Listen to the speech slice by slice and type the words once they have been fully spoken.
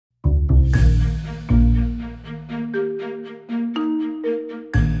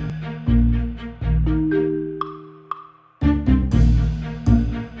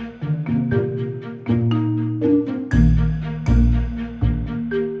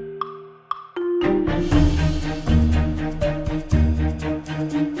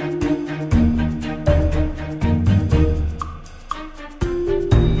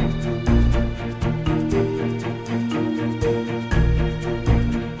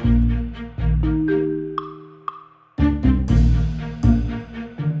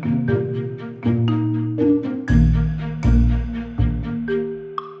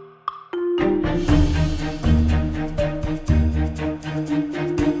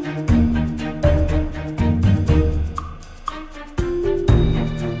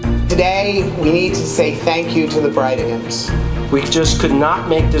finally, we need to say thank you to the Breidegams. We just could not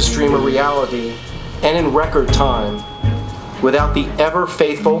make this dream a reality, and in record time, without the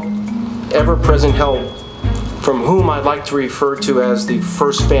ever-faithful, ever-present help from whom I'd like to refer to as the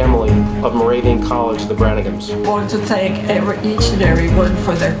first family of Moravian College, the Breidegams. I want to thank each and every one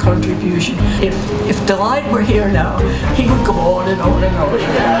for their contribution. If Delight were here now, he would go on and on and on.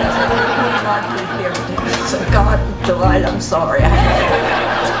 So God, Delight, I'm sorry.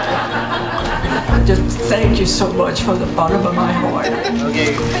 I just thank you so much from the bottom of my heart.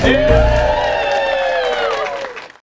 Okay.